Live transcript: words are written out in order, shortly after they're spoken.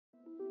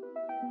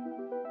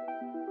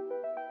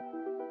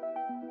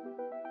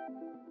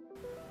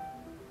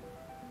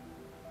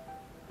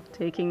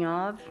taking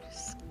off.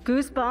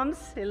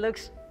 Goosebumps. It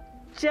looks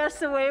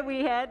just the way we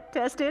had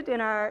tested in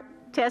our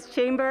test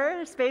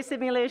chamber, space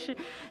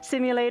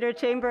simulator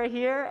chamber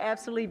here.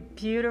 Absolutely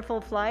beautiful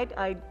flight.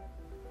 I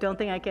don't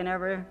think I can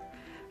ever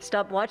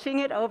stop watching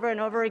it over and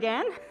over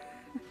again.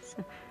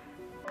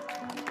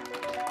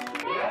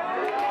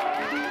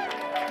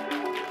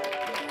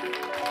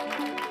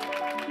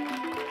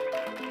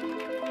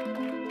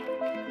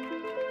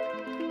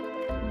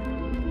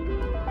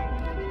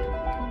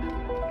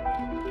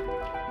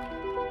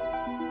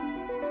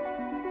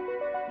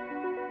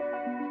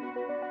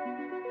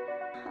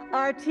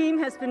 Our team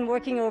has been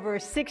working over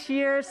 6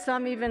 years,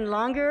 some even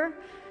longer,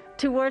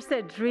 towards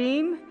that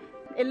dream.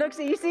 It looks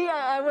easy.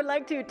 I would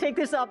like to take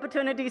this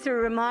opportunity to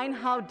remind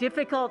how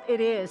difficult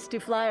it is to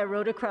fly a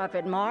rotorcraft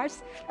at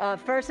Mars.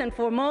 First and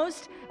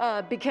foremost,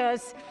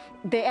 because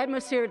the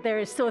atmosphere there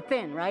is so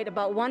thin, right?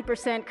 About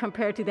 1%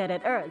 compared to that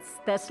at Earth.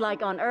 That's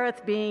like on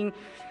Earth being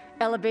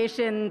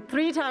elevation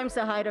 3 times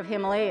the height of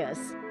Himalayas.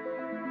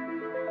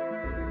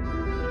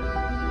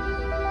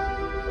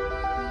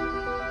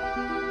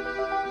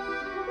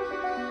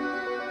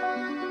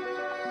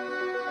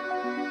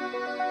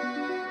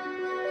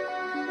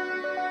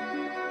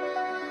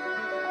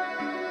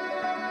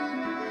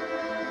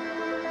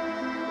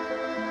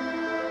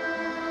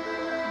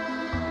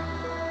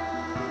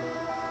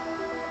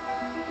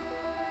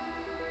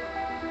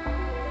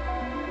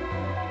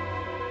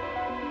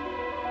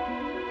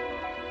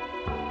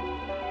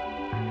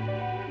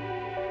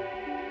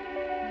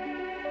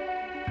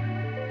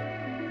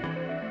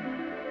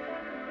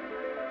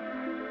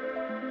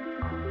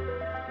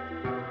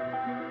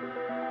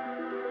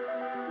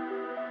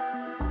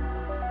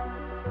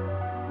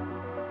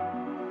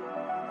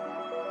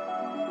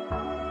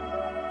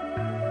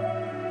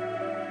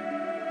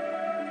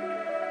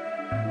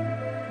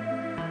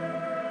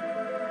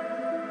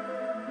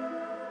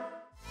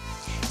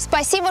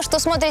 Спасибо, что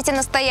смотрите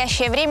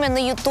 «Настоящее время» на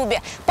YouTube.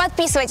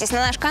 Подписывайтесь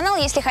на наш канал,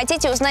 если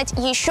хотите узнать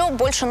еще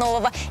больше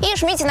нового. И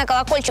жмите на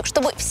колокольчик,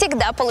 чтобы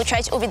всегда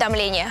получать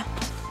уведомления.